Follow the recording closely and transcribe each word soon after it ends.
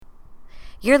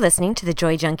You're listening to the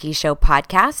Joy Junkie Show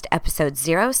podcast, episode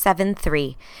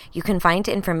 073. You can find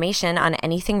information on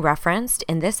anything referenced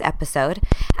in this episode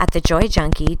at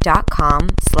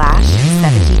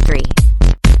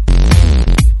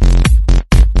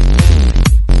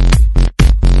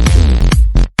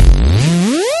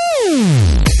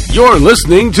You're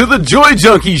listening to the Joy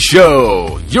Junkie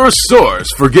Show, your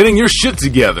source for getting your shit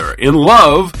together in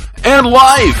love and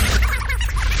life.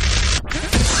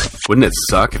 Wouldn't it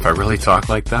suck if I really talk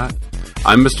like that?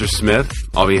 I'm Mr. Smith.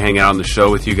 I'll be hanging out on the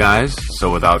show with you guys.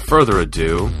 So without further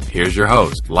ado, here's your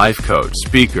host, life coach,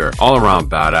 speaker, all-around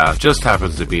badass, just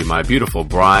happens to be my beautiful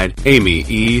bride, Amy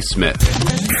E. Smith.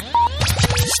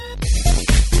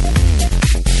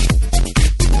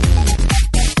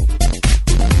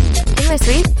 Hey, my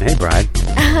sweet. Hey, bride.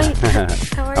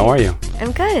 How are you? you?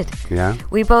 I'm good. Yeah?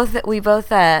 We both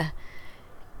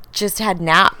just had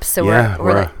naps, so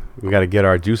we got to get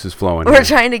our juices flowing. We're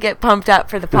trying to get pumped up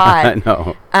for the pod. I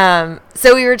know.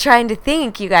 So we were trying to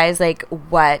think, you guys, like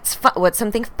what's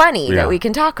something funny that we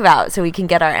can talk about, so we can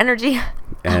get our energy.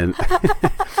 And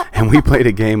and we played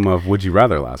a game of Would You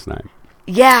Rather last night.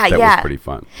 That was pretty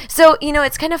fun. So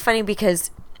it's kind of funny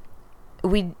because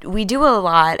we do a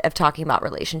lot of talking about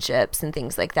relationships and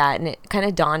things like that, and it kind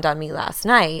of dawned on me last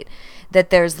night that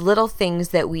there's little things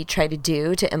that we try to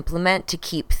do to implement to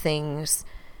keep things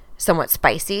somewhat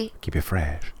spicy. Keep it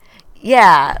fresh.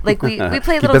 Yeah, like we play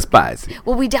Keep little it spicy.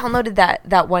 Well, we downloaded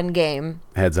that one game.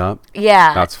 Heads Up.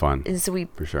 Yeah, that's fun. And so we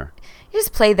for sure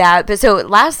just play that. But so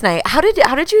last night, how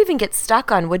did you even get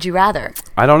stuck on Would You Rather?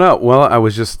 I don't know. Well, I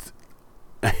was just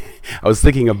I was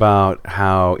thinking about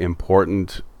how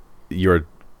important your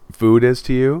food is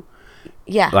to you.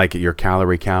 Yeah, like your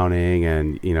calorie counting,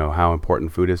 and how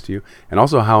important food is to you, and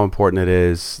also how important it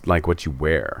is, like what you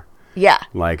wear. Yeah,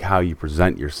 like how you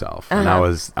present yourself. And I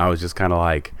was just kind of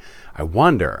like, I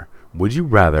wonder, would you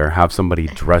rather have somebody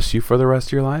dress you for the rest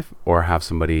of your life or have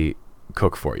somebody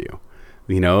cook for you?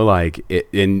 Like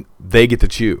and they get to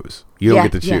choose. You don't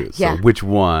get to choose. Yeah. So which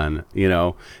one?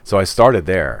 So I started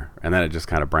there, and then it just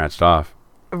kind of branched off.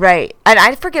 Right. And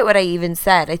I forget what I even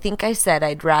said. I think I said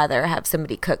I'd rather have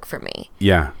somebody cook for me.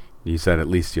 Yeah. You said at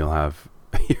least you'll have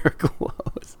your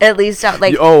clothes. At least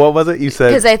like. Oh, what was it you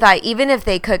said? Because I thought even if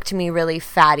they cooked me really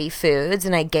fatty foods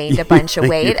and I gained a bunch of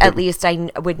weight, at least I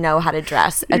would know how to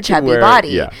dress a chubby body.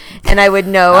 Yeah. And I would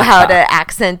know how to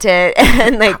accent it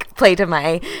and like play to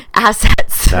my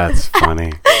assets. That's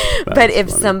funny. But if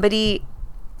somebody...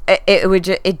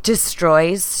 It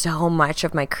destroys so much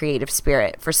of my creative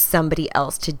spirit for somebody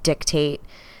else to dictate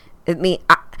me.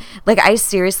 I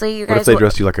seriously, you guys. What if they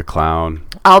dressed you like a clown?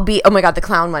 I'll be. Oh my god, the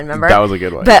clown one. Remember? That was a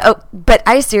good one. But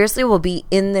I seriously will be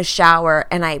in the shower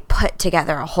and I put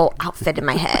together a whole outfit in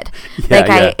my head.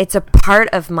 It's a part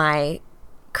of my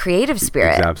creative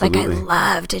spirit. Absolutely. Like I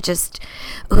love to just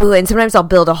and sometimes I'll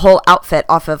build a whole outfit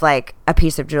off of like a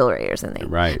piece of jewelry or something.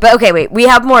 Right. But okay, wait, we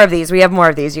have more of these, you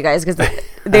guys, because it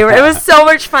was so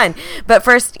much fun. But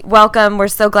first, welcome. We're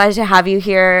so glad to have you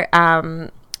here.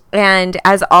 And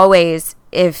as always,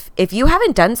 if you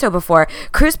haven't done so before,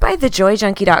 cruise by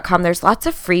thejoyjunkie.com. There's lots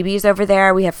of freebies over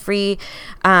there. We have free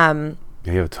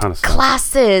you have a ton of stuff.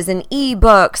 Classes and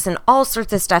ebooks and all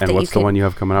sorts of stuff. And what's the one you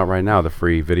have coming out right now? The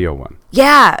free video one.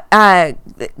 Yeah,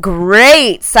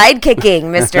 great sidekicking,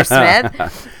 Mr. Smith.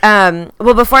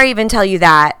 Well, before I even tell you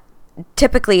that,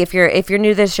 typically, if you're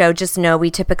new to the show, just know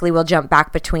we typically will jump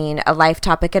back between a life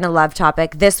topic and a love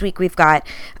topic. This week we've got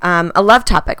a love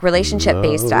topic,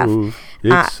 relationship-based stuff.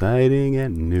 Exciting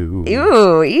and new.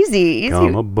 Ooh, easy.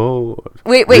 Come aboard.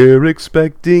 Wait. We're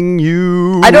expecting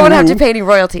you. I don't want to have to pay any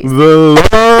royalties. The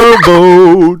love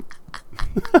boat.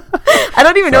 I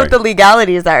don't even know what the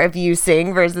legalities are if you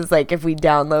sing versus like if we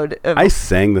download. I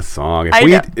sang the song.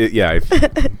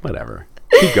 Whatever.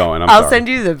 Keep going. I'll send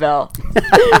you the bill.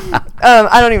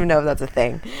 I don't even know if that's a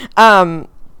thing.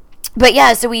 But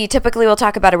yeah, so we typically will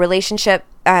talk about a relationship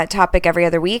topic every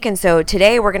other week. And so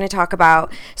today we're going to talk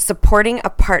about supporting a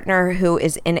partner who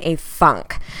is in a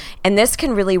funk. And this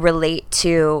can really relate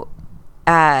to,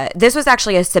 this was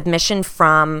actually a submission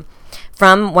from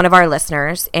one of our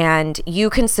listeners. And you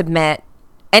can submit,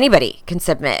 anybody can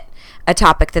submit a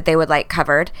topic that they would like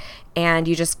covered. And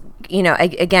you just,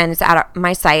 again, it's at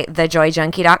my site,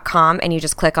 thejoyjunkie.com, and you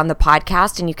just click on the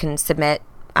podcast and you can submit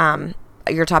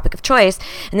your topic of choice.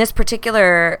 And this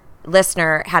particular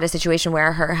listener had a situation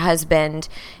where her husband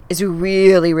is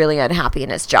really, really unhappy in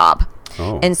his job.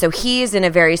 Oh. And so he's in a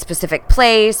very specific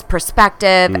place,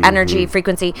 perspective, energy,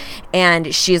 frequency,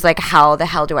 and she's like, how the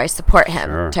hell do I support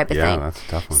him? Type of thing. That's a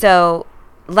tough one. So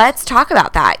let's talk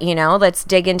about that, let's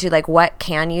dig into like what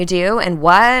can you do and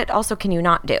what also can you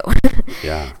not do.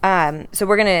 Yeah. So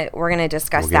we're gonna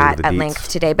discuss that at length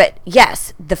today. But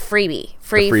yes, the freebie,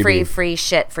 free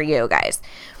shit for you guys.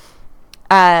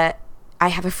 I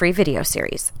have a free video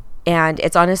series, and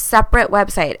it's on a separate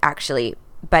website actually,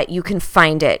 but you can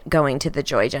find it going to the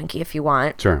Joy Junkie if you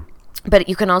want. Sure. But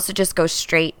you can also just go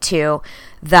straight to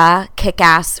the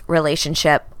Kick-Ass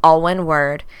Relationship, all one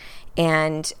word.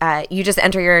 And you just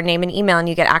enter your name and email and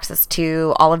you get access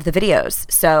to all of the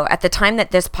videos. So at the time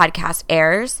that this podcast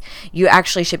airs, you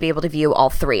actually should be able to view all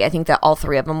three. I think that all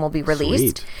three of them will be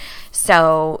released. Sweet.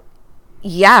 So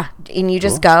yeah, and you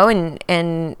just go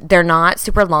and they're not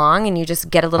super long and you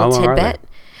just get a little tidbit.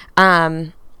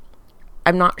 I'm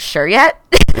not sure yet.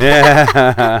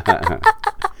 Yeah.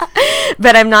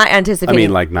 But I'm not anticipating. I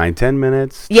mean, like 9-10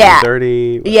 minutes? Yeah.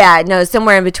 30? Yeah, no,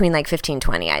 somewhere in between like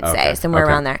 15-20, I'd say. Somewhere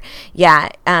around there. Yeah.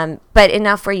 But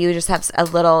enough where you just have a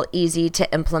little easy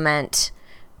to implement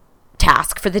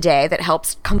task for the day that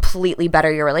helps completely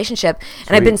better your relationship. Sweet.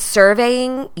 And I've been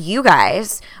surveying you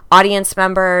guys, audience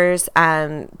members,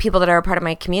 people that are a part of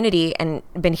my community, and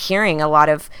been hearing a lot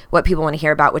of what people want to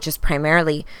hear about, which is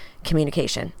primarily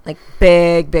communication. Like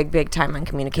big time on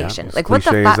communication. Yeah, like what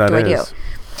the fuck do I do?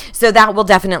 So that will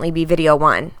definitely be video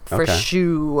 1 for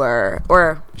sure.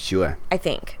 Or sure. I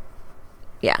think.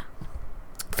 Yeah.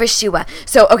 For sure.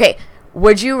 So, okay.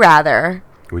 Would you rather,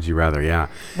 yeah.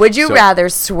 Would you rather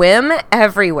swim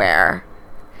everywhere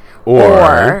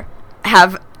or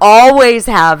always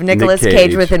have Nicolas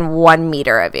Cage within 1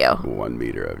 meter of you? 1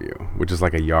 meter of you, which is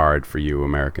like a yard for you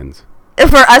Americans.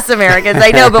 For us Americans,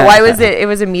 I know, but why was it? It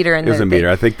was a meter in the. It was a meter.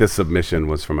 I think the submission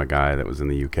was from a guy that was in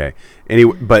the UK.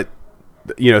 Anyway, but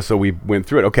so we went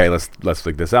through it. Okay, let's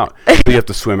figure this out. You have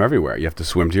to swim everywhere. You have to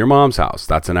swim to your mom's house.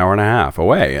 That's an hour and a half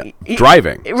away,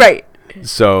 driving. Right.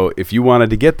 So if you wanted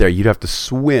to get there, you'd have to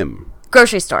swim.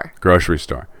 Grocery store.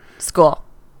 School.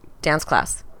 Dance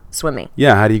class. Swimming.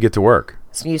 Yeah. How do you get to work?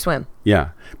 So you swim.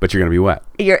 Yeah, but you're gonna be wet.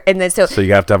 So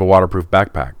you have to have a waterproof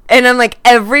backpack. And I'm like,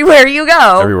 everywhere you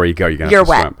go, you're gonna have to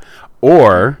wet. swim.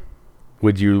 Or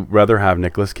would you rather have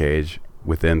Nicolas Cage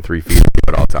within 3 feet of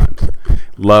you at all times?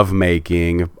 Love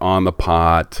making, on the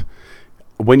pot,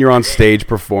 when you're on stage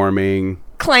performing.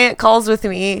 Client calls with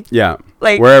me. Yeah,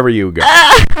 like wherever you go.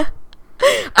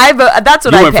 That's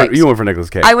what I picked. You went for Nicolas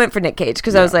Cage. I went for Nick Cage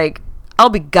because I was like, I'll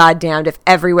be goddamned if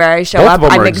everywhere I show Both up, of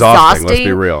them I'm are exhausted. Let's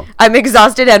be real. I'm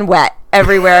exhausted and wet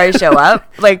everywhere I show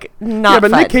up. Like, not. Yeah,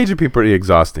 but fun. Nick Cage would be pretty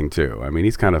exhausting too. I mean,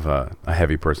 he's kind of a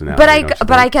heavy personality.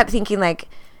 But I kept thinking like,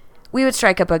 we would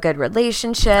strike up a good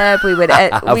relationship. We would.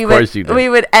 We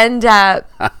would end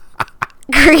up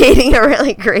creating a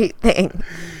really great thing.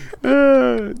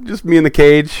 Just me in the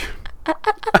cage.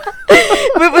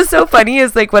 What was so funny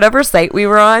is like whatever site we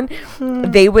were on,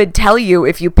 they would tell you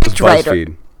if you picked right.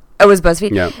 It was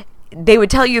BuzzFeed. Yeah. They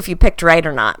would tell you if you picked right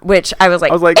or not, which I was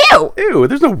like, ew,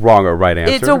 there's no wrong or right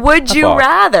answer. It's a would you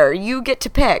rather. You get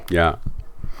to pick. Yeah.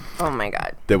 Oh my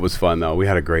God. That was fun though. We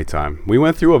had a great time. We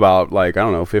went through about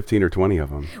 15 or 20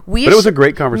 of them. But it was a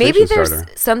great conversation starter. Maybe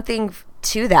there's something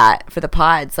to that for the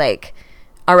pods. Like,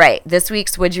 all right, this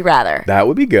week's would you rather. That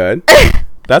would be good.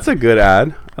 That's a good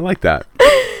ad. I like that.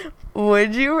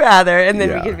 Would you rather? And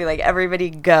then we could be like, everybody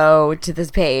go to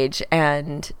this page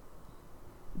and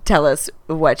tell us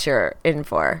what you're in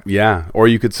for. Yeah. Or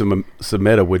you could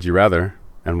submit a would you rather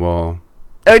and we'll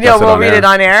read it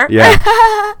on air? Yeah.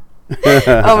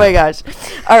 Oh my gosh.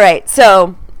 All right.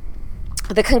 So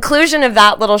the conclusion of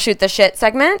that little shoot the shit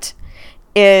segment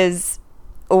is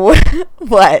what?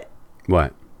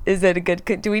 What? Is it a good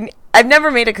I've never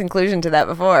made a conclusion to that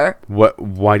before.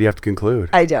 Why do you have to conclude?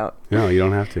 I don't. No, you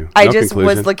don't have to. I just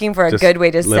was looking for a good way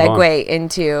to segue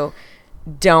into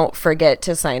don't forget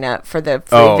to sign up for the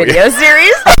free video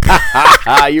series.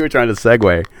 You were trying to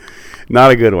segue.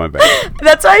 Not a good one, babe.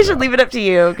 That's why I should leave it up to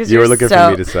you. Because you were looking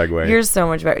for me to segue. You're so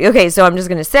much better. Okay, so I'm just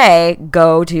going to say,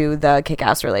 go to the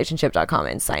kickassrelationship.com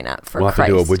and sign up for Christ's We'll have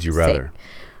to do a would you rather.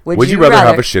 Sake. Would you rather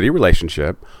have a shitty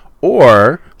relationship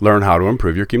or learn how to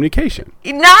improve your communication?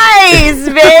 Nice,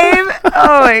 babe.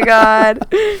 Oh, my God.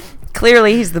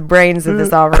 Clearly, he's the brains of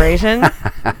this operation.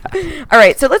 All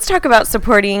right, so let's talk about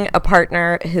supporting a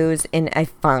partner who's in a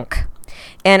funk.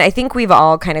 And I think we've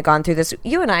all kind of gone through this.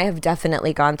 You and I have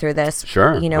definitely gone through this.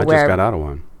 Sure. I just got out of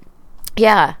one.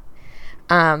 Yeah.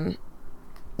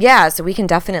 Yeah, so we can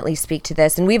definitely speak to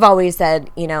this. And we've always said,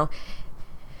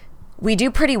 we do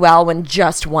pretty well when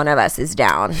just one of us is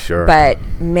down. Sure. But,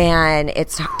 man,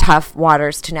 it's tough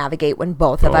waters to navigate when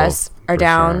both of us are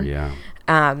down. Sure,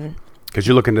 yeah. Because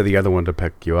you're looking to the other one to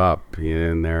pick you up,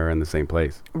 and they're in the same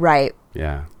place. Right.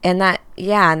 Yeah. And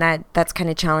that's kind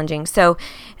of challenging. So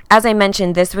as I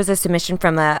mentioned, this was a submission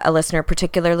from a listener,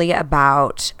 particularly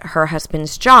about her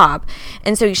husband's job.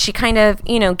 And so she kind of,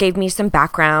 gave me some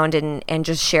background and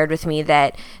just shared with me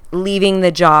that leaving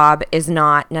the job is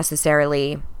not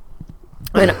necessarily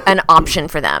an option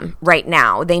for them right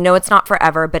now. They know it's not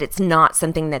forever, but it's not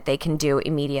something that they can do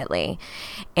immediately.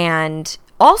 And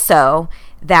also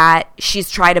that she's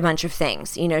tried a bunch of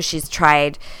things. She's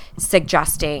tried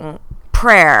suggesting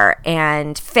prayer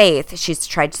and faith. She's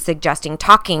tried suggesting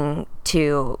talking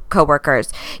to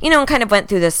coworkers, and kind of went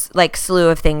through this like slew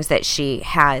of things that she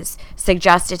has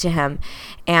suggested to him.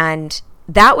 And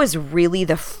that was really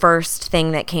the first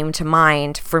thing that came to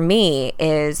mind for me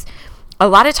is a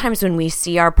lot of times when we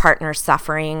see our partner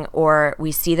suffering or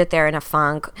we see that they're in a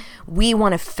funk, we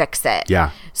want to fix it. Yeah.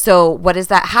 So what does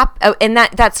that happen? Oh, and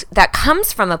that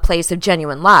comes from a place of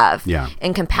genuine love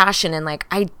and compassion and like,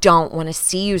 I don't want to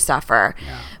see you suffer.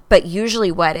 Yeah. But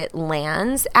usually what it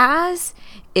lands as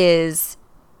is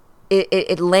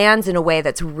it lands in a way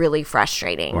that's really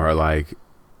frustrating. Or like,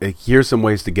 here's some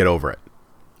ways to get over it.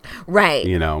 Right.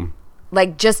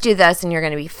 Like just do this and you're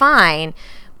going to be fine.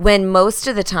 When most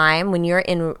of the time when you're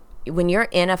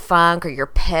in a funk or you're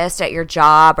pissed at your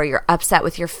job or you're upset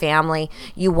with your family,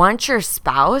 you want your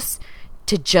spouse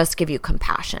to just give you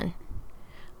compassion.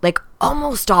 Like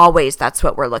almost always that's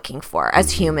what we're looking for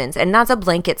as humans. And that's a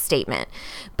blanket statement.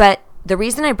 But the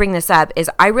reason I bring this up is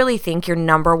I really think your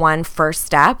number one first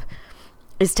step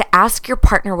is to ask your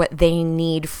partner what they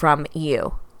need from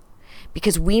you.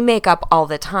 Because we make up all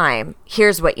the time,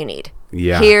 here's what you need.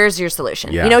 Yeah. Here's your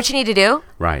solution. Yeah. You know what you need to do?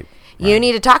 Right. You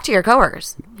need to talk to your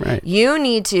coworkers. Right. You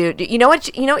need to, you know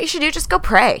what you should do? Just go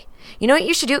pray. You know what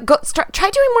you should do? Go try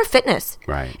doing more fitness.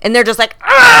 Right. And they're just like,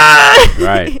 ah!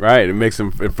 Right. It makes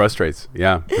them, it frustrates.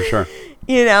 Yeah, for sure.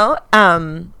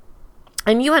 And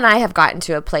you and I have gotten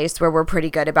to a place where we're pretty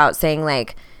good about saying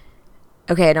like,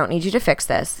 okay, I don't need you to fix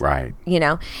this. Right.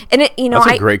 And that's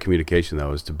a great communication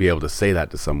though, is to be able to say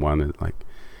that to someone and like,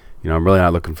 I'm really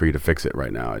not looking for you to fix it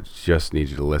right now. I just need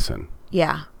you to listen.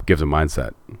 Yeah. Gives a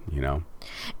mindset,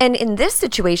 And in this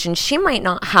situation, she might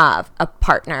not have a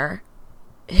partner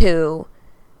who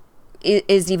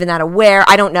is even that aware.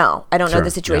 I don't know. I don't know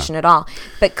the situation at all.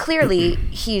 But clearly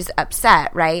he's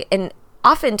upset, right? And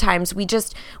oftentimes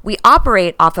we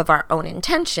operate off of our own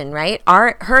intention, right?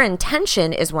 Her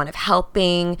intention is one of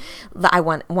helping. I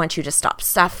want you to stop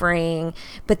suffering,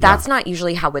 but that's not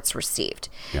usually how it's received.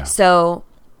 Yeah. So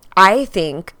I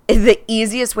think the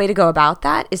easiest way to go about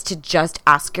that is to just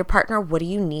ask your partner, what do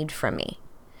you need from me?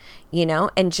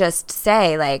 And just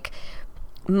say like,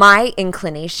 my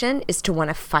inclination is to want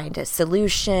to find a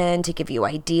solution, to give you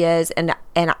ideas. And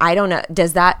I don't know,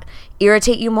 does that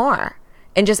irritate you more?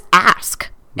 And just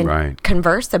ask and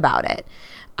converse about it.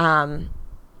 Because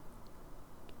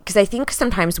I think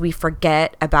sometimes we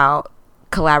forget about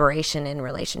collaboration in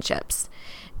relationships.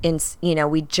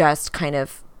 We just kind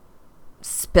of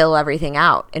spill everything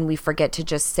out and we forget to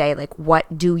just say like,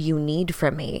 what do you need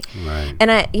from me? Right.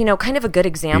 And I, kind of a good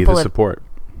example of support.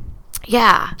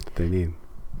 Yeah. They need.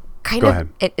 Go ahead.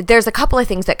 There's a couple of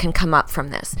things that can come up from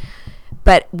this.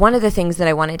 But one of the things that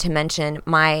I wanted to mention,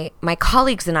 my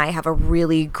colleagues and I have a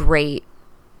really great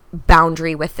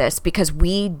boundary with this because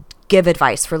we give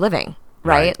advice for living,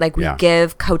 right? Like we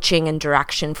give coaching and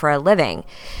direction for a living.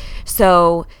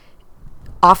 So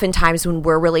oftentimes when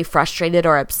we're really frustrated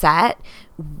or upset,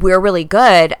 we're really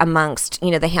good amongst,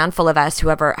 the handful of us,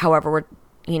 however we're,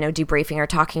 debriefing or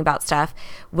talking about stuff,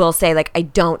 we'll say like, I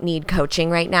don't need coaching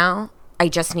right now. I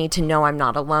just need to know I'm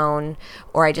not alone,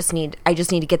 or I just need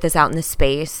to get this out in the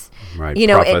space. Right.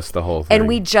 Preface the whole thing. And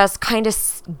we just kind of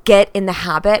get in the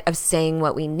habit of saying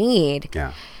what we need.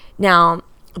 Yeah. Now,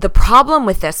 the problem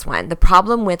with this one, the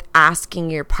problem with asking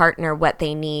your partner what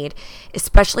they need,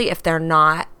 especially if they're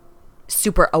not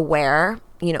super aware,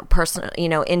 personal,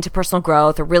 into personal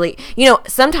growth, or really,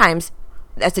 sometimes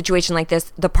a situation like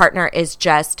this, the partner is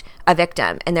just a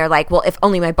victim and they're like, well, if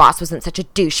only my boss wasn't such a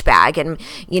douchebag, and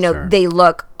they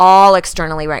look all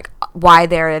externally like why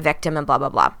they're a victim and blah blah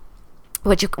blah.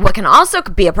 What can also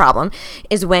be a problem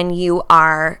is when you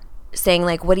are saying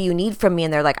like, what do you need from me,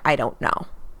 and they're like, I don't know.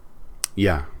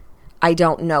 Yeah. I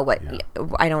don't know what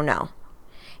I don't know.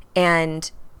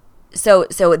 And so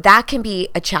that can be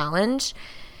a challenge.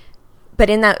 But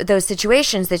in those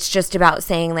situations, it's just about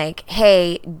saying like,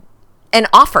 hey, and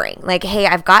offering like, hey,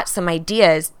 I've got some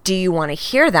ideas. Do you want to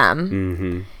hear them?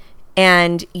 Mm-hmm.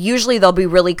 And usually they'll be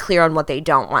really clear on what they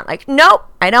don't want. Like, nope,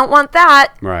 I don't want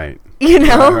that. Right.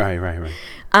 Right.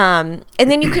 And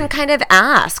then you can kind of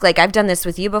ask, like, I've done this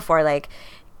with you before. Like,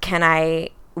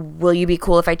 will you be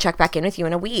cool if I check back in with you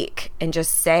in a week and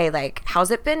just say like, how's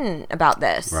it been about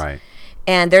this? Right.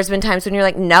 And there's been times when you're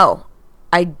like, no,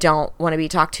 I don't want to be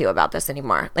talked to about this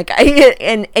anymore. Like,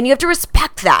 and you have to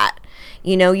respect that.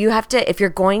 You know, you have to, if you're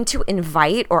going to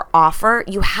invite or offer,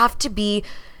 you have to be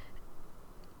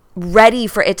ready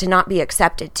for it to not be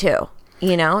accepted too,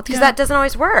 you know, because that doesn't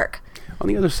always work. On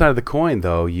the other side of the coin,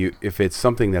 though, if it's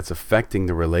something that's affecting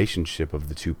the relationship of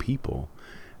the two people,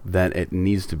 then it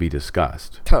needs to be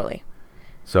discussed. Totally.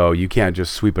 So you can't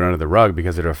just sweep it under the rug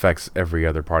because it affects every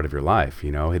other part of your life.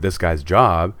 You know, this guy's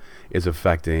job is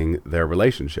affecting their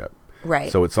relationship.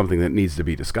 Right. So it's something that needs to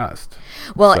be discussed.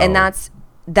 Well, and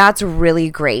that's really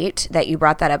great that you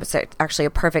brought that up. It's actually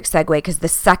a perfect segue, because the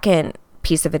second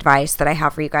piece of advice that I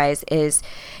have for you guys is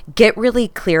get really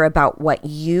clear about what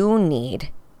you need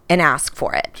and ask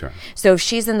for it. Sure. So if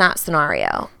she's in that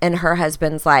scenario and her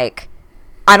husband's like,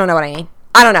 I don't know what I need.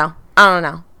 I don't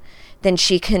know. Then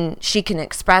she can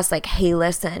express like, hey,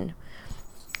 listen,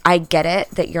 I get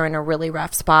it that you're in a really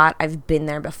rough spot. I've been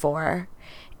there before.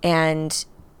 But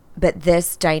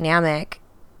this dynamic,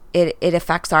 it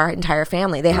affects our entire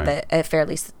family. They have a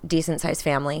fairly decent sized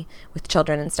family with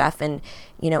children and stuff. And,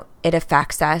 you know, it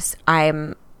affects us.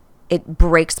 It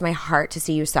breaks my heart to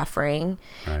see you suffering.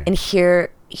 Right. And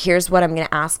here's what I'm going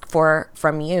to ask for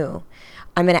from you.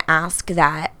 I'm going to ask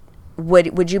that,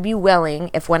 would you be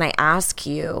willing, if when I ask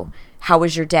you, how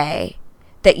was your day,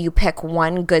 that you pick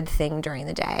one good thing during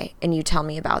the day and you tell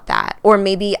me about that? Or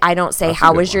maybe I don't say,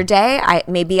 how was your day?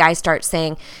 Maybe I start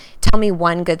saying, tell me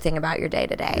one good thing about your day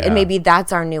today. Yeah. And maybe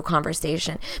that's our new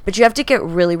conversation. But you have to get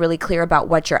really, really clear about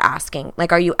what you're asking.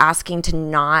 Like, are you asking to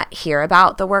not hear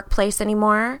about the workplace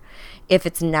anymore if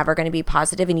it's never going to be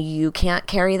positive and you can't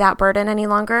carry that burden any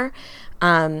longer?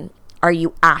 Are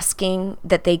you asking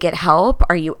that they get help?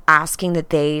 Are you asking that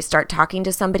they start talking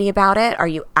to somebody about it? Are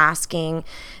you asking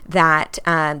that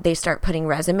they start putting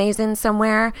resumes in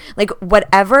somewhere? Like,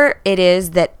 whatever it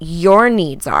is that your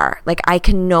needs are. Like, I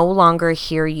can no longer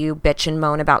hear you bitch and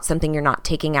moan about something you're not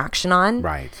taking action on.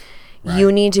 Right.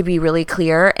 You need to be really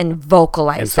clear and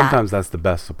vocalize that. And sometimes that's the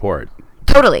best support.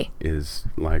 Totally. Is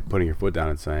like putting your foot down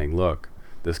and saying, look,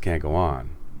 this can't go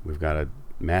on. We've got to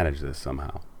manage this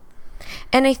somehow.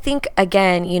 And I think,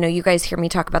 again, you know, you guys hear me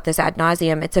talk about this ad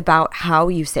nauseum. It's about how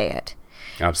you say it.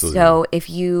 Absolutely. So if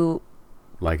you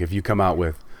come out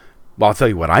with, well, I'll tell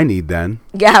you what I need then.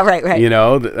 Yeah, right. You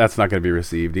know, that's not going to be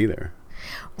received either.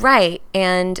 Right.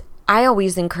 And I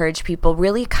always encourage people,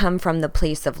 really come from the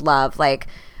place of love. Like,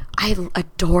 I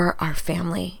adore our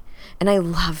family and I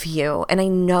love you. And I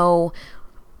know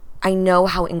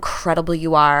how incredible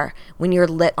you are when you're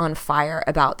lit on fire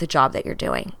about the job that you're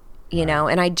doing. You know,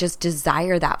 and I just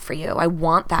desire that for you. I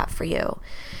want that for you.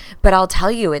 But I'll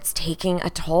tell you, it's taking a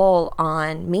toll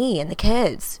on me and the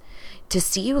kids to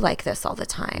see you like this all the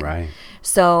time. Right.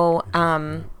 So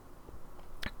I'm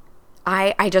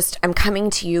coming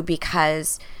to you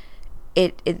because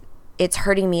it's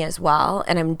hurting me as well.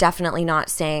 And I'm definitely not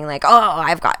saying like, oh,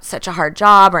 I've got such a hard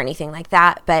job or anything like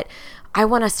that. But I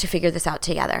want us to figure this out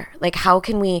together. Like, how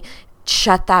can we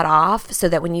shut that off so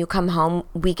that when you come home,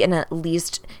 we can at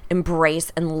least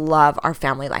embrace and love our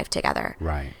family life together?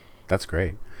 Right. That's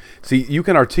great. See, you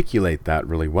can articulate that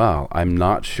really well. I'm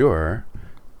not sure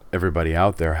everybody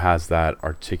out there has that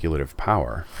articulative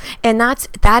power. And that's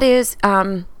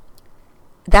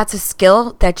a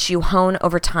skill that you hone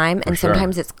over time. And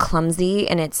sometimes it's clumsy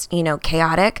and it's, you know,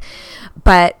 chaotic.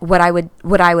 But what I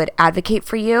would advocate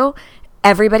for you,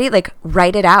 everybody, like,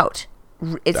 write it out.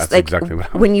 It's that's like exactly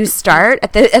when you start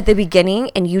at the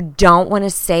beginning and you don't want to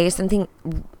say something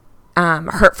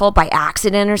hurtful by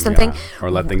accident or something, or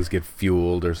let things get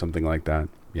fueled or something like that.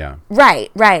 Yeah.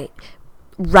 Right.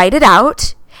 Write it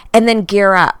out and then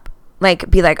gear up.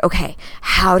 Like, be like, okay,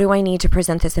 how do I need to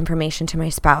present this information to my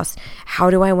spouse?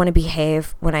 How do I want to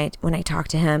behave when I talk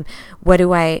to him? How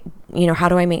do I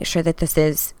make sure that this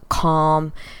is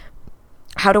calm?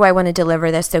 How do I want to deliver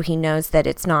this so he knows that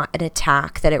it's not an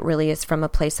attack, that it really is from a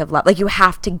place of love? Like, you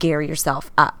have to gear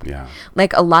yourself up. Yeah.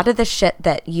 Like, a lot of the shit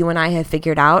that you and I have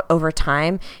figured out over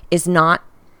time is not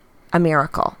a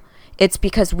miracle. It's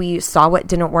because we saw what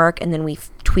didn't work and then we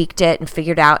tweaked it and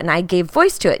figured out, and I gave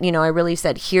voice to it. You know, I really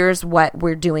said, here's what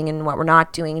we're doing and what we're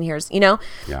not doing, and here's, you know,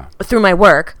 through my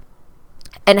work,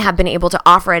 and have been able to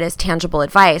offer it as tangible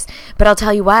advice. But I'll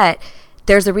tell you what,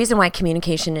 there's a reason why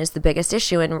communication is the biggest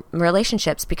issue in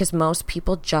relationships, because most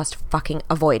people just fucking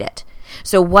avoid it.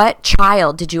 So what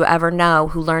child did you ever know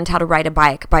who learned how to ride a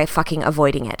bike by fucking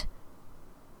avoiding it?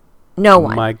 No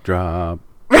one. Mic drop.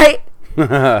 Right?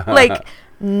 Like,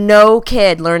 no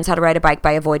kid learns how to ride a bike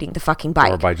by avoiding the fucking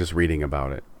bike. Or by just reading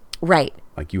about it. Right.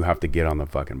 Like, you have to get on the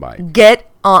fucking bike. Get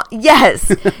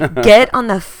Yes. Get on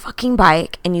the fucking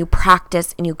bike and you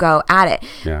practice and you go at it.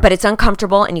 Yeah. But it's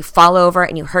uncomfortable and you fall over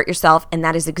and you hurt yourself. And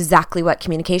that is exactly what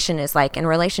communication is like in a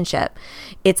relationship.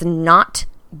 It's not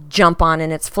jump on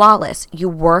and it's flawless. You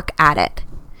work at it,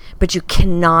 but you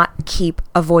cannot keep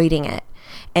avoiding it.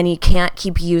 And you can't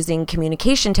keep using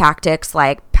communication tactics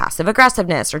like passive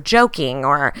aggressiveness or joking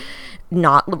or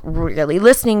not really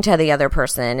listening to the other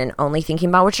person and only thinking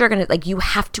about what you're going to, like, you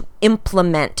have to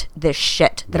implement this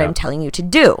shit that I'm telling you to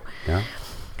do. Yeah.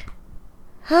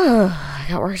 I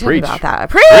got worked up Preach. about that.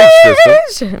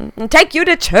 Preach, Take you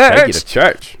to church. Take you to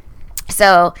church.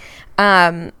 So,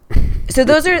 so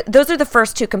those are the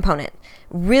first two components.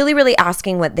 Really, really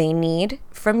asking what they need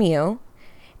from you,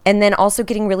 and then also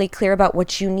getting really clear about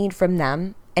what you need from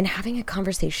them and having a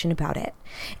conversation about it.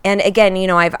 And again, you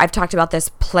know, I've talked about this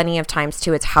plenty of times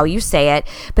too. It's how you say it,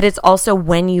 but it's also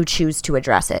when you choose to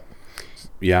address it.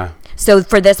 Yeah. So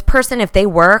for this person, if they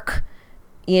work,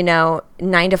 you know,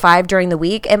 9 to 5 during the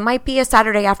week, it might be a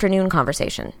Saturday afternoon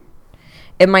conversation.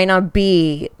 It might not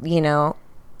be, you know.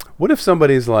 What if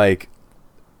somebody's like,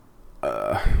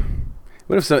 what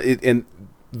if and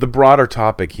the broader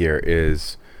topic here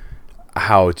is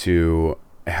how to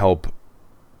help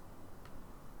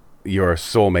your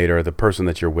soulmate or the person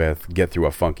that you're with get through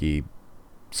a funky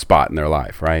spot in their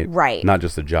life, right? Right. Not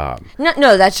just a job.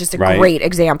 No, that's just a great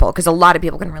example because a lot of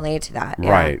people can relate to that.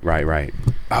 Yeah. Right.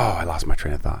 Oh, I lost my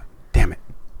train of thought. Damn it.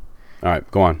 All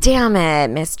right, go on. Damn it,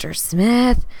 Mr.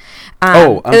 Smith.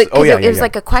 It was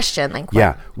like a question. Like,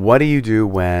 what? What do you do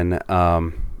when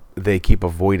they keep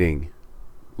avoiding,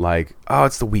 like, oh,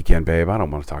 it's the weekend, babe. I don't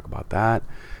want to talk about that.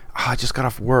 Oh, I just got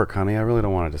off work, honey. I really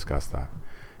don't want to discuss that.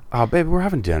 Oh, babe, we're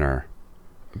having dinner.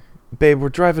 Babe, we're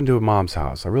driving to a mom's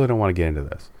house. I really don't want to get into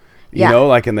this. You know,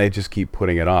 like, and they just keep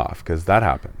putting it off because that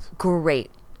happens. Great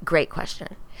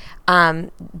question.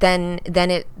 Then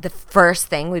the first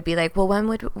thing would be like, well,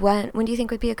 when do you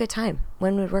think would be a good time?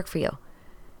 When would work for you?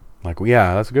 Like, well,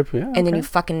 yeah, that's good for you. Yeah, and then you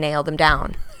fucking nail them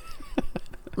down.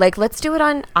 Like, let's do it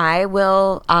on. I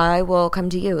will come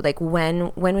to you. Like,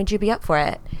 when would you be up for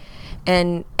it?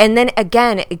 And then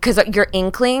again, because your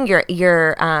inkling,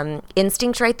 your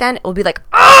instincts right then will be like,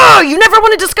 oh, you never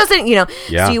want to discuss it, you know.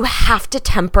 Yeah. So you have to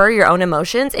temper your own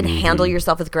emotions and handle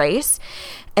yourself with grace,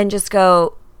 and just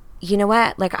go, you know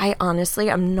what? Like,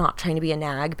 I'm not trying to be a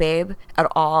nag, babe, at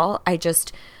all.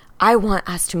 I want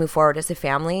us to move forward as a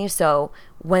family. So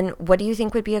what do you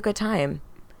think would be a good time?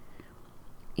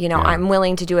 You know, I'm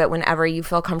willing to do it whenever you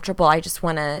feel comfortable. I just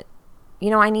want to. You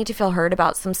know, I need to feel heard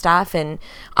about some stuff and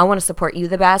I want to support you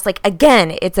the best. Like,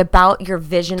 again, it's about your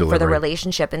vision for the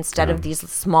relationship instead of these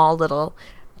small little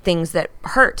things that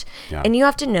hurt. Yeah. And you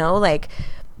have to know, like,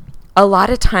 a lot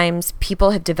of times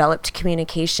people have developed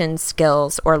communication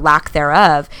skills or lack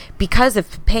thereof because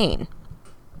of pain,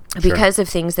 because of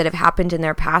things that have happened in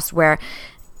their past where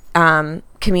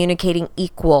communicating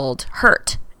equaled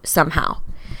hurt somehow.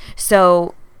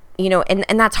 So, you know,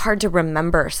 and that's hard to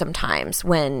remember sometimes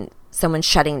when someone's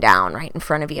shutting down right in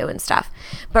front of you and stuff.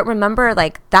 But remember,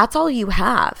 like, that's all you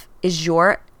have is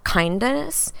your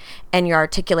kindness and your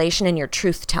articulation and your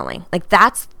truth telling. Like,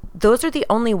 those are the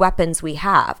only weapons we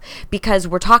have, because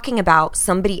we're talking about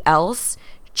somebody else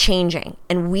changing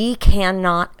and we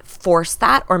cannot force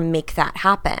that or make that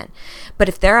happen. But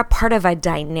if they're a part of a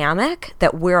dynamic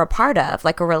that we're a part of,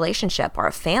 like a relationship or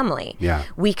a family,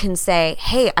 we can say,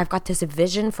 hey, I've got this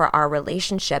vision for our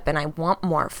relationship and I want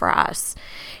more for us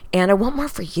and I want more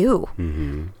for you.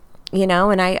 You know,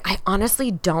 and I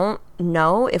honestly don't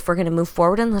know if we're going to move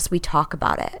forward unless we talk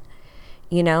about it.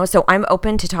 You know, so I'm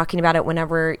open to talking about it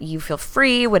whenever you feel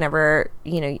free, whenever,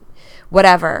 you know,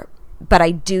 whatever. But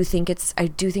I do think it's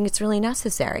really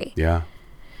necessary. Yeah,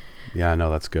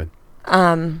 no, that's good.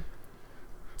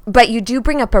 But you do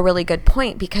bring up a really good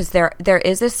point, because there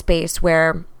is a space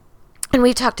where, and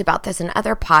we talked about this in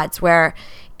other pods, where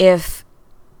if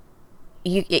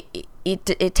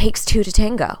it takes two to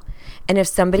tango, and if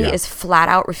somebody is flat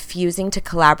out refusing to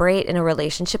collaborate in a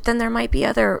relationship, then there might be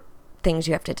other things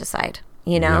you have to decide.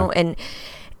 You know, and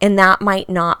that might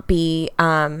not be.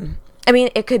 I mean,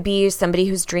 it could be somebody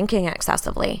who's drinking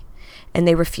excessively and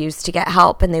they refuse to get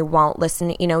help and they won't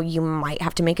listen. You know, you might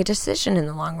have to make a decision in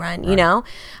the long run, you know?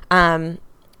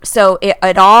 So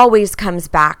it always comes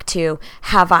back to,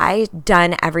 have I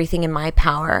done everything in my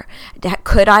power?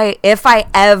 Could I, if I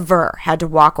ever had to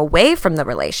walk away from the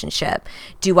relationship,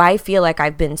 do I feel like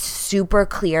I've been super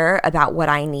clear about what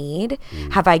I need?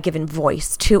 Have I given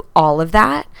voice to all of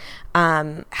that?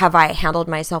 Have I handled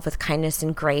myself with kindness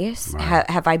and grace? Right.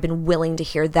 Have I been willing to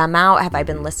hear them out? Have I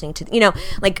been listening to,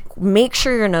 like, make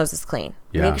sure your nose is clean.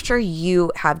 Yeah. Make sure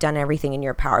you have done everything in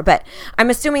your power. But I'm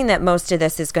assuming that most of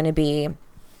this is going to be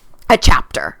a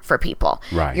chapter for people.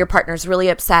 Right. Your partner's really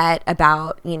upset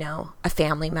about, a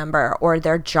family member or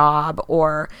their job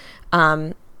or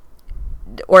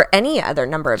any other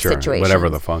number of situations. Whatever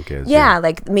the funk is. Yeah,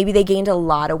 like maybe they gained a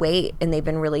lot of weight and they've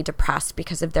been really depressed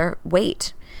because of their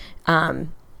weight.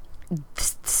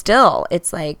 Still,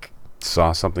 it's like,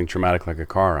 saw something traumatic like a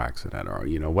car accident or,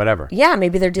 whatever. Yeah,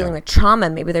 maybe they're dealing with trauma.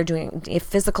 Maybe they're doing a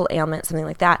physical ailment, something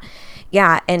like that.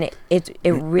 Yeah, and it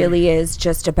really is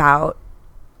just about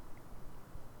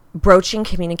broaching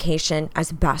communication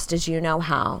as best as you know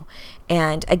how.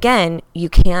 And again, you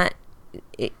can't,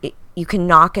 you can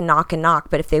knock and knock and knock,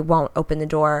 but if they won't open the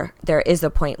door, there is a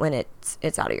point when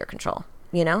it's out of your control,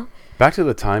 Back to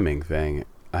the timing thing,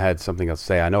 I had something else to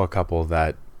say. I know a couple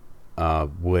that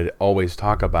would always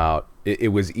talk about,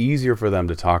 it was easier for them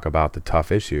to talk about the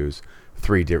tough issues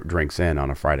 3 drinks in on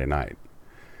a Friday night.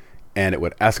 And it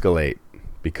would escalate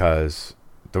because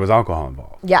there was alcohol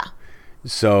involved. Yeah.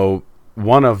 So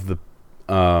one of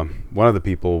the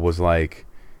people was like,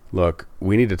 look,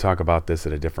 we need to talk about this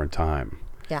at a different time.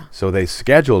 Yeah. So they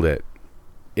scheduled it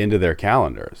into their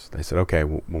calendars. They said, okay,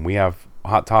 when we have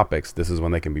hot topics, this is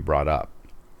when they can be brought up.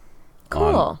 Cool.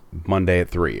 On Monday at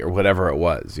 3 or whatever it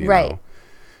was, right.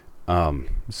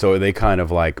 So they kind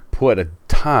of like put a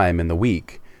time in the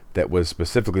week that was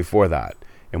specifically for that.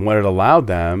 And what it allowed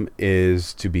them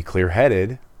is to be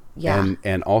clear-headed. Yeah.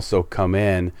 And also come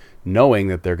in knowing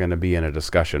that they're going to be in a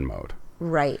discussion mode.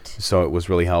 Right. So it was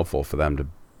really helpful for them to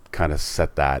kind of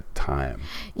set that time.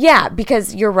 Yeah,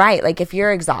 because you're right. Like if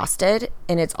you're exhausted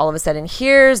and it's all of a sudden,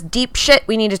 here's deep shit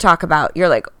we need to talk about, you're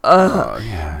like, ugh.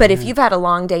 Yeah, but if you've had a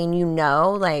long day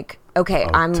and like, okay,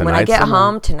 when I get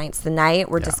home, tonight's the night,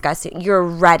 we're discussing, you're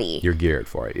ready. You're geared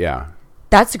for it, yeah.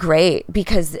 That's great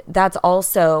because that's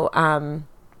also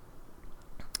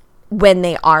when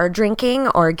they are drinking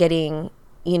or getting,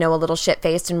 a little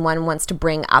shit-faced and one wants to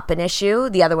bring up an issue,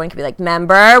 the other one could be like,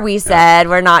 remember, we said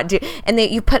we're not and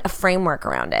you put a framework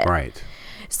around it. Right.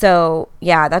 So,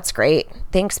 yeah, that's great.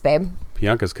 Thanks, babe.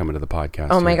 Bianca's coming to the podcast.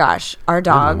 Oh, my gosh. Our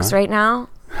dogs right now.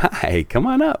 Hi, come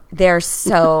on up. They're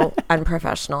so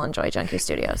unprofessional in Joy Junkie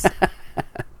Studios.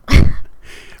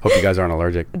 Hope you guys aren't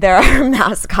allergic. They're our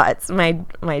mascots.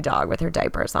 My dog with her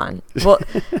diapers on. Well,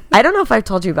 I don't know if I've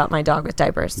told you about my dog with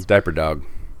diapers. Diaper dog.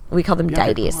 We call them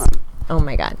diapies. Oh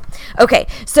my God. Okay.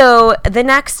 So the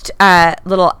next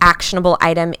little actionable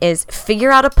item is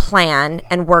figure out a plan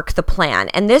and work the plan.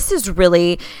 And this is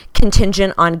really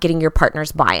contingent on getting your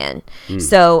partner's buy-in.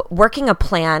 So working a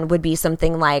plan would be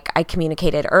something like I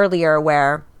communicated earlier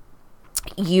where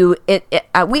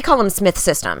we call them Smith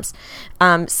systems,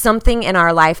 something in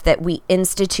our life that we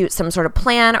institute some sort of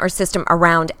plan or system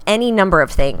around any number of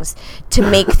things to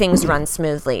make things run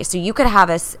smoothly. So you could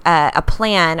have a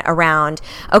plan around,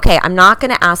 okay, I'm not going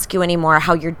to ask you anymore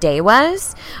how your day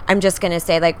was. I'm just going to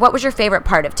say, like, what was your favorite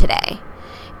part of today?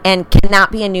 And can that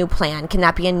be a new plan? Can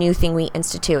that be a new thing we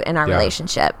institute in our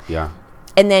relationship? Yeah.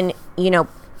 And then,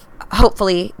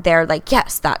 hopefully they're like,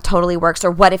 yes, that totally works.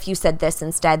 Or what if you said this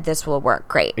instead? This will work.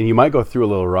 Great. And you might go through a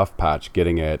little rough patch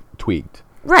getting it tweaked.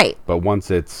 Right. But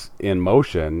once it's in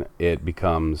motion, it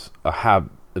becomes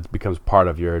it becomes part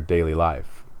of your daily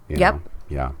life. Yep. know?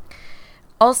 Yeah.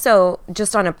 Also,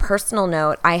 just on a personal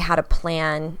note, I had a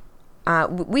plan.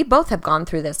 We both have gone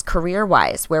through this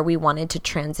career-wise where we wanted to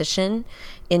transition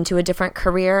into a different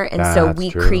career. And so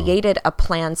we created a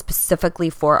plan specifically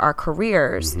for our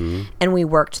careers and we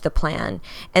worked the plan.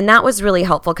 And that was really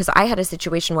helpful because I had a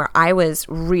situation where I was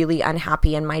really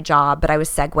unhappy in my job, but I was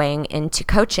segueing into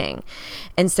coaching.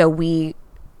 And so we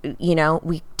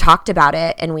talked about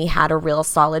it and we had a real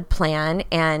solid plan.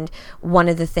 And one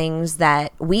of the things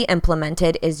that we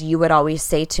implemented is you would always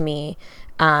say to me,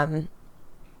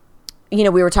 we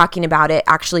were talking about it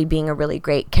actually being a really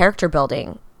great character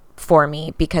building for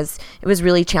me because it was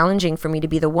really challenging for me to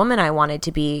be the woman I wanted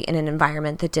to be in an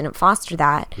environment that didn't foster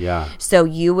that. Yeah. So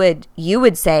you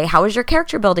would say, how was your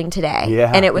character building today?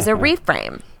 Yeah. And it was a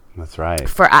reframe. That's right.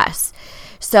 For us.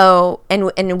 So,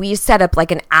 and we set up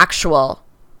like an actual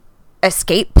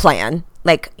escape plan.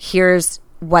 Like, here's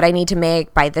what I need to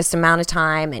make by this amount of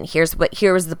time and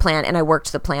here was the plan. And I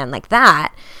worked the plan like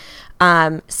that.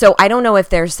 So I don't know if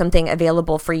there's something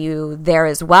available for you there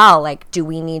as well. Like, do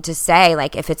we need to say,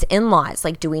 like, if it's in-laws,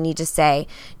 like, do we need to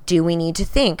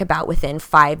think about within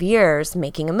 5 years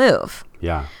making a move?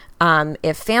 Yeah.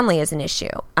 If family is an issue,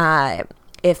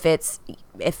 if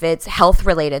it's health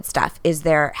related stuff, is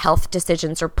there health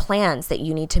decisions or plans that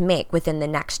you need to make within the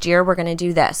next year? We're going to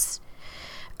do this.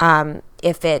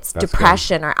 If it's That's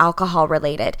depression or alcohol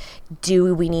related,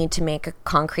 do we need to make a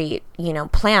concrete,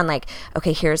 plan? Like,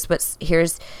 okay, here's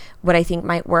what I think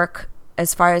might work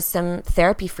as far as some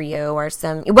therapy for you or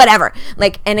some whatever.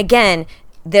 Like, and again,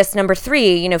 this number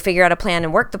 3, figure out a plan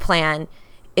and work the plan,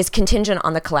 is contingent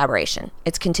on the collaboration.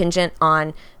 It's contingent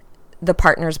on the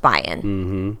partner's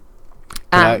buy-in.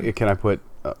 Mm-hmm. Can I put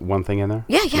one thing in there?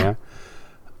 Yeah.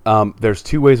 There's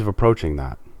 2 ways of approaching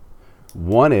that.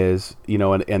 One is,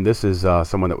 and this is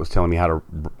someone that was telling me I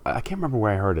can't remember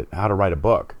where I heard it, how to write a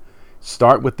book.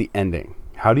 Start with the ending.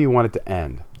 How do you want it to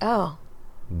end? Oh.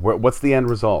 What's the end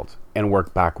result? And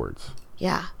work backwards.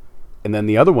 Yeah. And then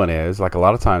the other one is, like a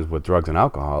lot of times with drugs and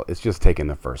alcohol, it's just taking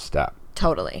the first step.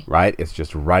 Totally. Right? It's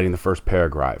just writing the first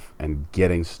paragraph and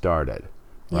getting started.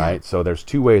 Right? Yeah. So there's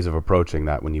 2 ways of approaching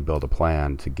that when you build a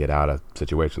plan to get out of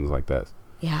situations like this.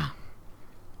 Yeah.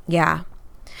 Yeah.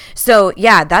 So,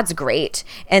 yeah, that's great.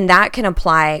 And that can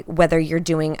apply whether you're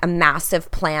doing a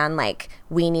massive plan, like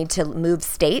we need to move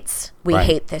states. We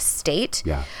hate this state.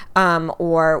 Yeah.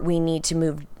 Or we need to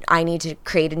move. I need to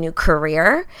create a new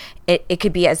career. It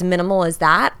could be as minimal as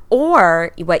that.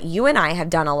 Or what you and I have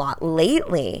done a lot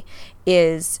lately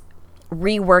is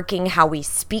reworking how we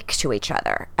speak to each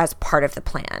other as part of the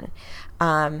plan.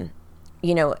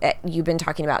 You've been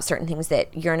talking about certain things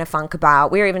that you're in a funk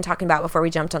about. We were even talking about before we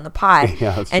jumped on the pod.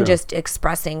 Yeah, that's and true. Just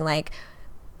expressing like,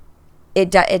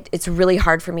 it's really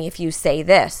hard for me if you say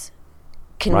this.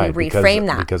 Can we reframe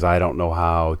that? Because I don't know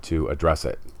how to address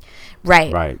it.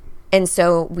 Right. And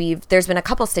so there's been a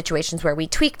couple situations where we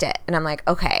tweaked it, and I'm like,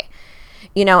 okay,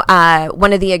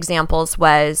 one of the examples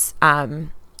was,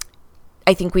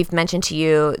 I think we've mentioned to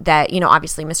you that,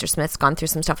 obviously Mr. Smith's gone through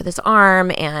some stuff with his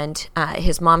arm, and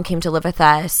his mom came to live with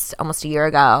us almost a year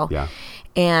ago. Yeah.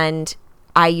 And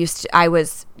I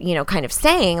was, kind of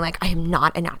saying like, I am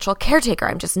not a natural caretaker.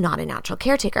 I'm just not a natural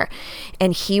caretaker.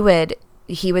 And he would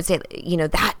say,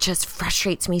 that just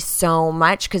frustrates me so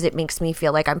much because it makes me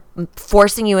feel like I'm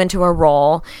forcing you into a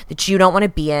role that you don't want to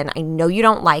be in. I know you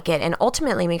don't like it, and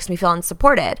ultimately makes me feel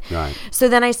unsupported. Right. So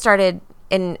then I started,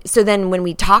 and so then when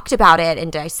we talked about it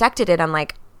and dissected it, I'm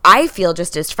like, I feel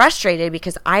just as frustrated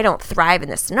because I don't thrive in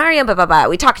this scenario, blah, blah, blah.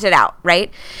 We talked it out,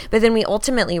 right? But then we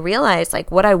ultimately realized,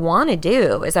 like, what I want to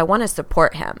do is I want to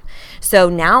support him. So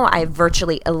now I've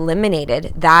virtually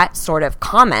eliminated that sort of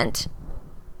comment.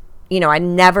 I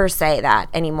never say that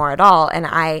anymore at all. And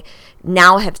I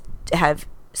now have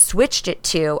switched it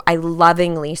to, I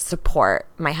lovingly support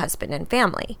my husband and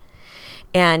family.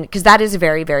 And because that is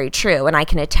very, very true. And I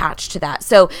can attach to that.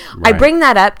 So I bring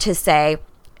that up to say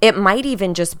it might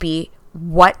even just be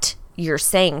what you're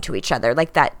saying to each other.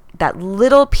 Like that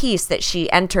little piece that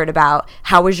she entered about,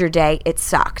 how was your day? It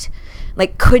sucked.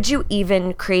 Like, could you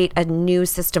even create a new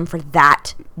system for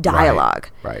that dialogue?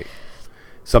 Right.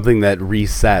 Something that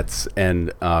resets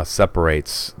and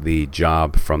separates the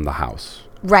job from the house.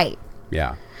 Right.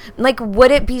 Yeah. Like,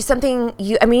 would it be something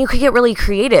you could get really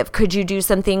creative. Could you do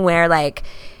something where, like,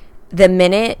 the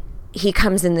minute he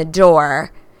comes in the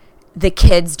door, the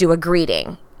kids do a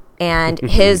greeting, and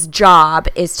his job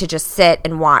is to just sit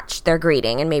and watch their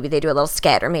greeting, and maybe they do a little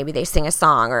skit, or maybe they sing a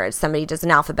song, or somebody does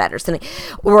an alphabet or something,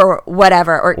 or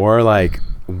whatever. Or like,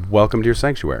 welcome to your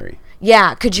sanctuary.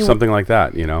 Yeah. Could you... Something like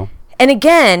that, And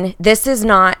again, this is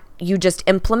not you just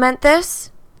implement this.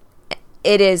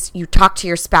 It is you talk to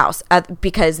your spouse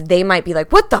because they might be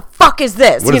like, what the fuck is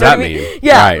this? What does that mean?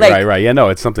 Yeah. Right. Yeah, no,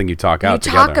 it's something you talk out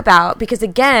together. You talk about, because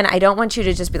again, I don't want you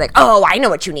to just be like, oh, I know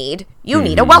what you need. You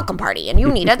need a welcome party and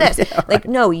you need a this. Yeah, right. Like,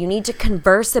 no, you need to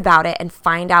converse about it and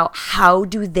find out how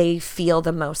do they feel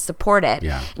the most supported.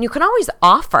 Yeah. And you can always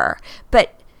offer,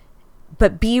 but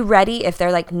be ready if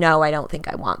they're like, no, I don't think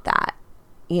I want that.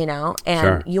 And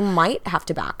sure. You might have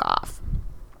to back off.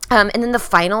 And then the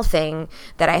final thing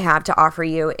that I have to offer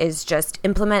you is just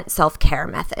implement self-care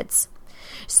methods.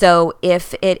 So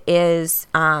if it is,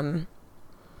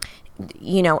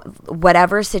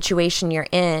 whatever situation you're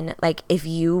in, like if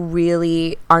you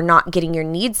really are not getting your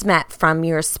needs met from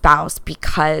your spouse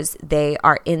because they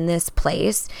are in this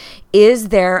place, is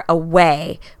there a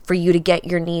way for you to get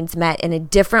your needs met in a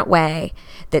different way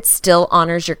that still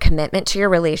honors your commitment to your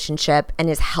relationship and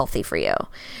is healthy for you?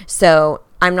 So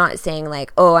I'm not saying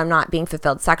like, oh, I'm not being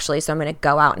fulfilled sexually, so I'm going to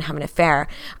go out and have an affair.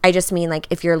 I just mean like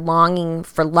if you're longing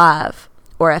for love,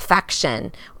 or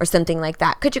affection or something like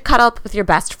that? Could you cuddle up with your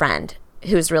best friend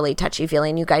who's really touchy-feely,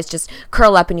 and you guys just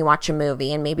curl up and you watch a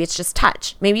movie, and maybe it's just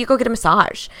touch. Maybe you go get a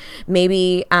massage.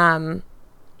 Maybe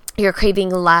you're craving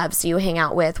love, so you hang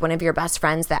out with one of your best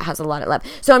friends that has a lot of love.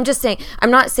 So I'm just saying, I'm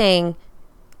not saying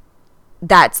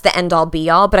that's the end-all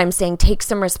be-all, but I'm saying take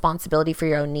some responsibility for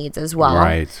your own needs as well.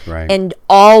 Right. And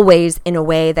always in a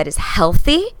way that is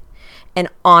healthy and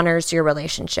honors your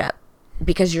relationship,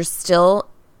 because you're still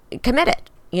committed.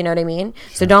 You know what I mean?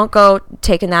 Sure. So don't go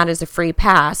taking that as a free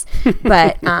pass.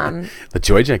 But the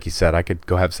Joy Junkie said I could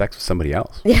go have sex with somebody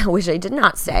else. Yeah, which I did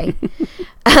not say.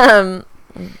 The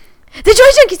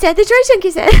Joy Junkie said. The Joy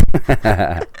Junkie said.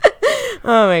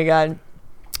 Oh my God.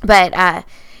 But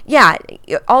yeah.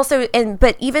 Also,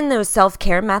 but even those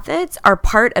self-care methods are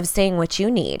part of saying what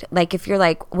you need. Like if you're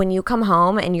like, when you come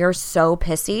home and you're so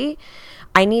pissy,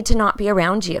 I need to not be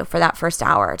around you for that first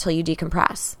hour till you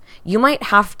decompress. You might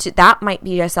have to, that might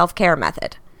be a self-care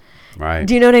method. Right.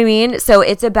 Do you know what I mean? So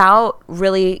it's about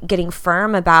really getting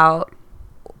firm about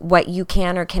what you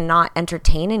can or cannot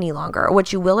entertain any longer, or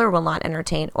what you will or will not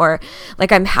entertain. Or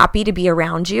like, I'm happy to be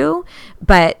around you,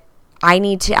 but I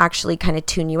need to actually kind of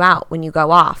tune you out when you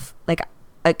go off. Like,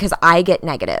 because I get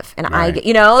negative and I get,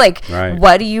 you know, like,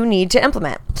 what do you need to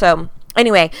implement? So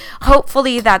anyway,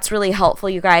 hopefully that's really helpful,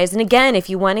 you guys. And again, if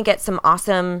you want to get some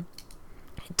awesome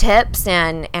tips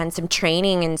and some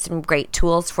training and some great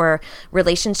tools for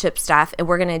relationship stuff, and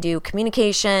we're going to do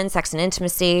communication, sex and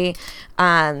intimacy,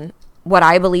 what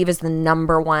I believe is the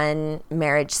number one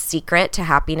marriage secret to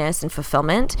happiness and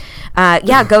fulfillment. Go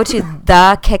to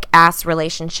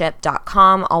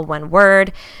thekickassrelationship.com, all one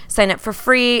word. Sign up for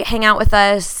free, hang out with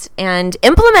us, and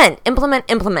implement.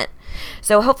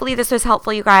 So hopefully this was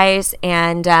helpful, you guys,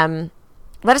 and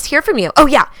let us hear from you. Oh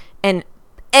yeah, and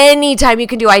anytime you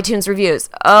can do iTunes reviews.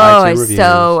 I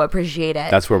so appreciate it.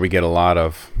 That's where we get a lot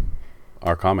of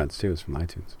our comments too, is from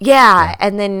iTunes. Yeah.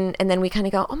 And then we kind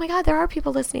of go, oh my God, there are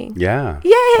people listening. Yeah.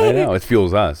 Yay. I know. It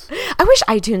fuels us. I wish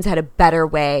iTunes had a better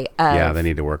way of... Yeah, they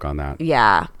need to work on that.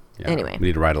 Yeah. Anyway. We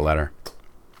need to write a letter.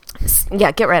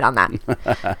 Yeah, get right on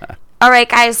that. All right,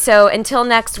 guys. So until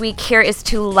next week, here is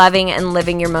to loving and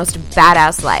living your most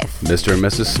badass life. Mr. and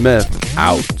Mrs. Smith,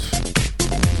 out.